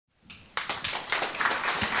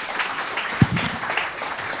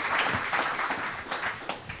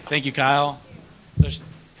Thank you, Kyle.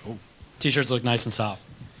 T-shirts look nice and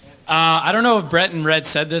soft. I don't know if Brett and Red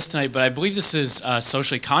said this tonight, but I believe this is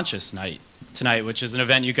Socially Conscious Night tonight, which is an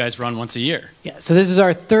event you guys run once a year. Yeah, so this is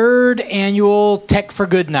our third annual Tech for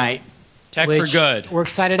Good Night. Tech for Good. We're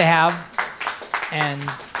excited to have. And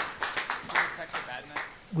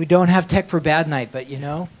we don't have Tech for Bad Night, but you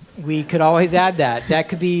know, we could always add that. That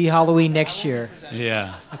could be Halloween next year.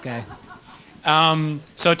 Yeah. Okay.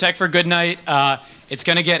 So Tech for Good Night, it's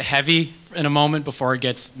going to get heavy in a moment before it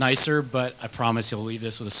gets nicer, but I promise you'll leave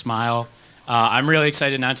this with a smile. I'm really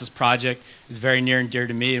excited to announce this project. It's very near and dear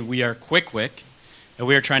to me, and we are QuickWIC, and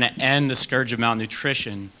we are trying to end the scourge of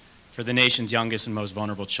malnutrition for the nation's youngest and most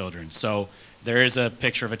vulnerable children. So there is a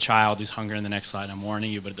picture of a child who's hungry in the next slide. I'm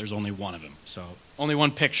warning you, but there's only one of them. So only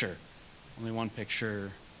one picture. Only one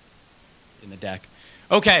picture in the deck.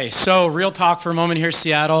 Okay, so real talk for a moment here,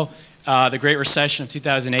 Seattle. The Great Recession of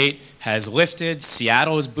 2008 has lifted.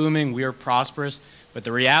 Seattle is booming. We are prosperous. But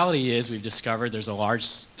the reality is we've discovered there's a large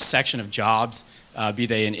section of jobs, be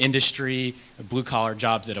they in industry, blue-collar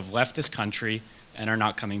jobs that have left this country and are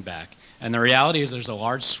not coming back. And the reality is there's a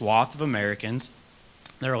large swath of Americans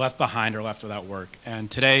that are left behind or left without work. And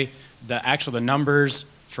today, the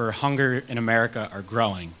numbers for hunger in America are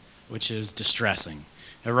growing, which is distressing.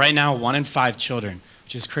 And right now, 1 in 5 children,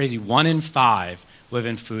 which is crazy, 1 in 5 live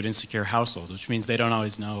in food insecure households, which means they don't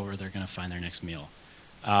always know where they're going to find their next meal.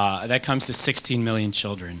 That comes to 16 million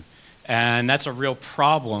children. And that's a real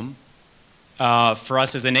problem for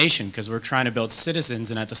us as a nation because we're trying to build citizens,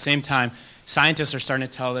 and at the same time, scientists are starting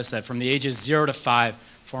to tell us that from the ages 0 to 5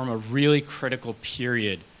 form a really critical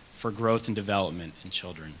period for growth and development in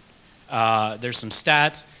children. There's some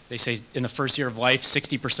stats. They say in the first year of life,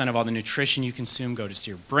 60% of all the nutrition you consume goes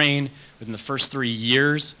to your brain. Within the first 3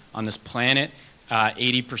 years on this planet,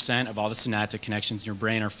 80% of all the synaptic connections in your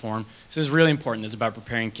brain are formed. So this is really important. This is about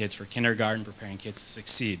preparing kids for kindergarten, preparing kids to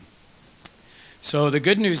succeed. So the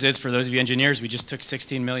good news is, for those of you engineers, we just took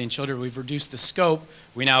 16 million children. We've reduced the scope.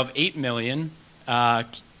 We now have 8 million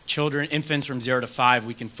children, infants from 0 to 5.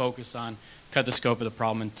 We can focus on, cut the scope of the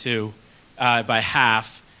problem in 2 by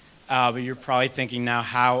half. But you're probably thinking now,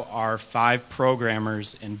 how are 5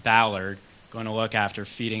 programmers in Ballard going to look after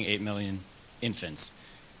feeding 8 million infants?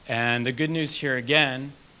 And the good news here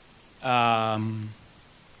again, there's a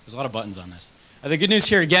lot of buttons on this. The good news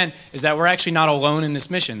here again is that we're actually not alone in this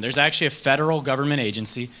mission. There's actually a federal government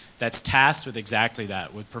agency that's tasked with exactly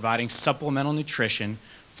that, with providing supplemental nutrition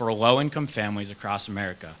for low-income families across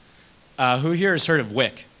America. Who here has heard of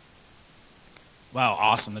WIC? Wow,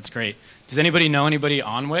 awesome, that's great. Does anybody know anybody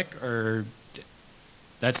on WIC? Or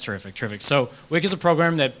that's terrific, terrific. So WIC is a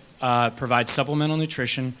program that provides supplemental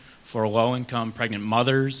nutrition for low-income pregnant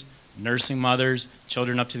mothers, nursing mothers,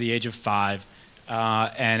 children up to the age of 5,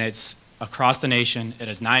 and it's across the nation. It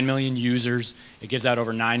has 9 million users. It gives out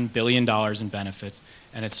over $9 billion in benefits,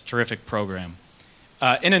 and it's a terrific program.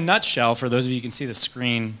 In a nutshell, for those of you who can see the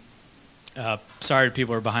screen, sorry to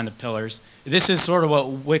people who are behind the pillars, this is sort of what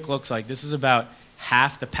WIC looks like. This is about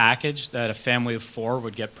half the package that a family of 4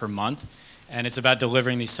 would get per month, and it's about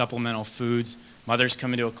delivering these supplemental foods. Mothers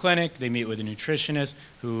come into a clinic, they meet with a nutritionist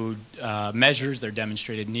who measures their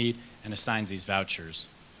demonstrated need and assigns these vouchers.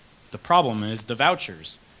 The problem is the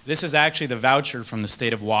vouchers. This is actually the voucher from the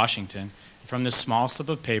state of Washington. From this small slip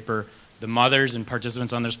of paper, the mothers and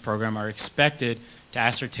participants on this program are expected to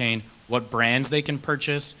ascertain what brands they can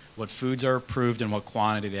purchase, what foods are approved, and what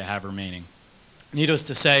quantity they have remaining. Needless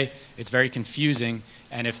to say, it's very confusing,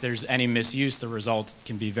 and if there's any misuse, the result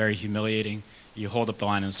can be very humiliating. You hold up the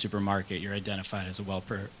line in the supermarket, you're identified as a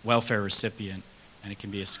welfare recipient, and it can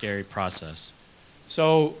be a scary process.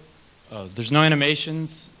 So, there's no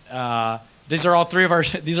animations. These are all three of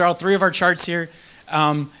our charts here.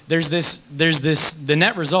 The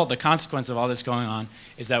net result, the consequence of all this going on,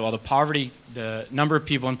 is that while the number of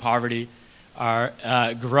people in poverty are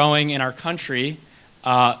growing in our country,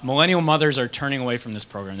 millennial mothers are turning away from this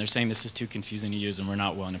program. They're saying this is too confusing to use and we're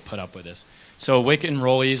not willing to put up with this. So WIC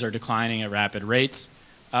enrollees are declining at rapid rates.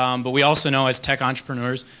 But we also know as tech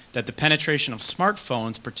entrepreneurs that the penetration of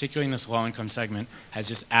smartphones, particularly in this low-income segment, has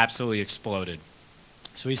just absolutely exploded.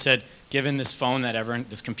 So we said, given this phone that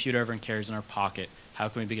this computer everyone carries in our pocket, how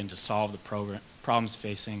can we begin to solve the problems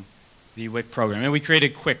facing the WIC program? And we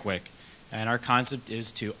created QuickWIC. And our concept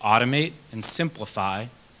is to automate and simplify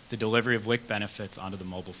the delivery of WIC benefits onto the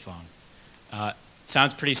mobile phone. It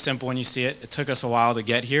sounds pretty simple when you see it. It took us a while to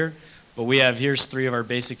get here, but here's 3 of our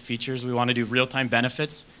basic features. We want to do real-time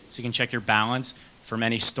benefits, so you can check your balance from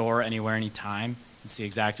any store, anywhere, anytime, and see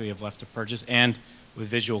exactly what you have left to purchase, and with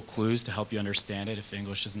visual clues to help you understand it if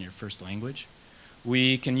English isn't your first language.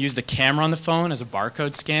 We can use the camera on the phone as a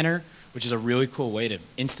barcode scanner, which is a really cool way to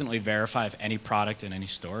instantly verify if any product in any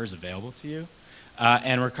store is available to you.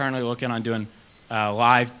 And we're currently looking on doing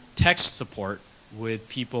live text support with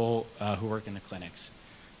people who work in the clinics.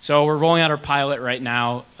 So we're rolling out our pilot right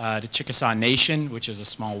now to Chickasaw Nation, which is a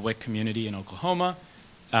small WIC community in Oklahoma.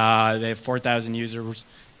 They have 4,000 users.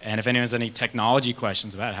 And if anyone has any technology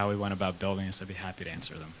questions about how we went about building this, I'd be happy to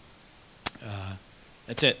answer them.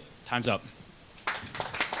 That's it. Time's up.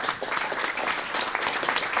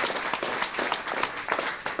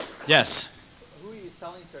 Yes? Who are you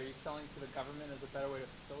selling to? Are you selling to the government as a better way to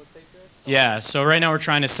facilitate this? Yeah, so right now we're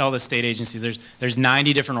trying to sell to state agencies. There's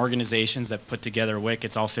 90 different organizations that put together WIC.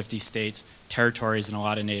 It's all 50 states, territories, and a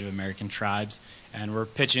lot of Native American tribes. And we're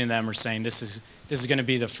pitching to them. We're saying this is going to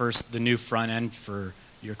be the new front end for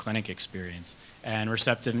your clinic experience. And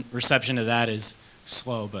reception to that is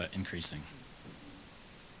slow but increasing.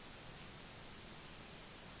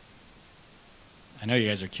 I know you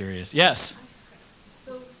guys are curious. Yes?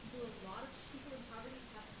 So do a lot of people in poverty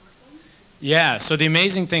have smartphones? Yeah, so the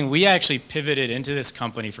amazing thing, we actually pivoted into this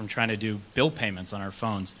company from trying to do bill payments on our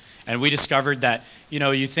phones. And we discovered that,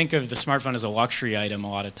 you think of the smartphone as a luxury item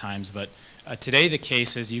a lot of times, but today the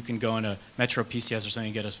case is you can go into Metro PCS or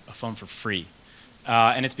something and get a phone for free.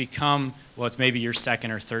 And it's become, it's maybe your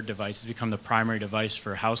second or third device. It's become the primary device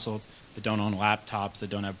for households that don't own laptops,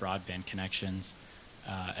 that don't have broadband connections,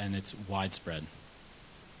 and it's widespread.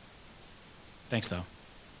 Thanks, though.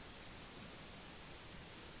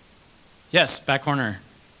 Yes, back corner.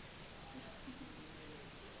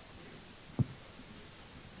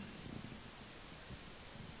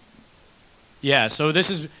 Yeah, so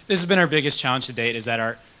this has been our biggest challenge to date, is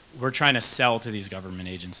that we're trying to sell to these government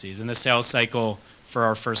agencies, and the sales cycle for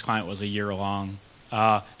our first client was a year long.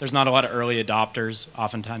 There's not a lot of early adopters,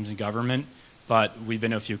 oftentimes in government, but we've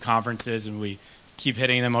been to a few conferences and we keep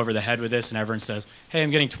hitting them over the head with this, and everyone says, hey,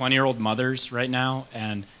 I'm getting 20-year-old mothers right now,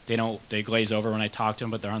 and they glaze over when I talk to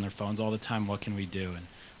them, but they're on their phones all the time. What can we do? And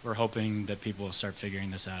we're hoping that people will start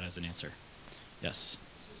figuring this out as an answer. Yes?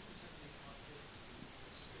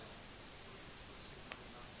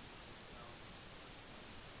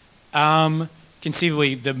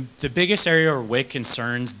 Conceivably, the biggest area where WIC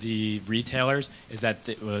concerns the retailers is that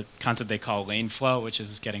the concept they call lane flow, which is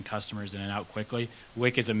just getting customers in and out quickly.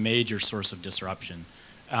 WIC is a major source of disruption.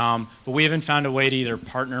 But we haven't found a way to either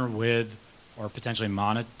partner with or potentially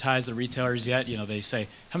monetize the retailers yet. They say,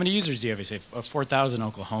 how many users do you have? They say, 4,000 in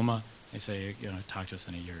Oklahoma. They say, talk to us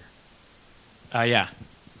in a year. Yeah.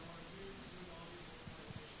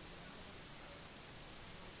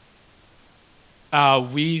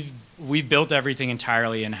 We've built everything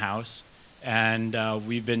entirely in-house, and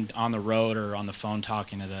we've been on the road or on the phone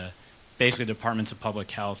talking to the basically departments of public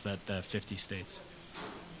health at the 50 states.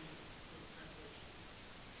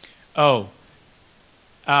 Oh,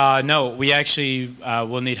 no, we actually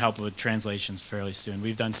will need help with translations fairly soon.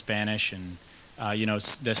 We've done Spanish, and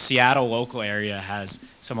the Seattle local area has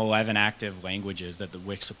some 11 active languages that the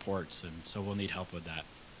WIC supports, and so we'll need help with that.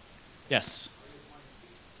 Yes?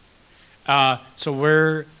 So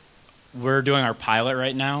we're doing our pilot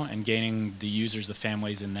right now and gaining the users, the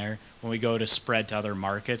families in there. When we go to spread to other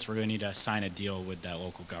markets, we're going to need to sign a deal with that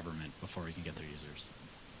local government before we can get their users.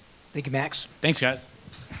 Thank you, Max. Thanks, guys.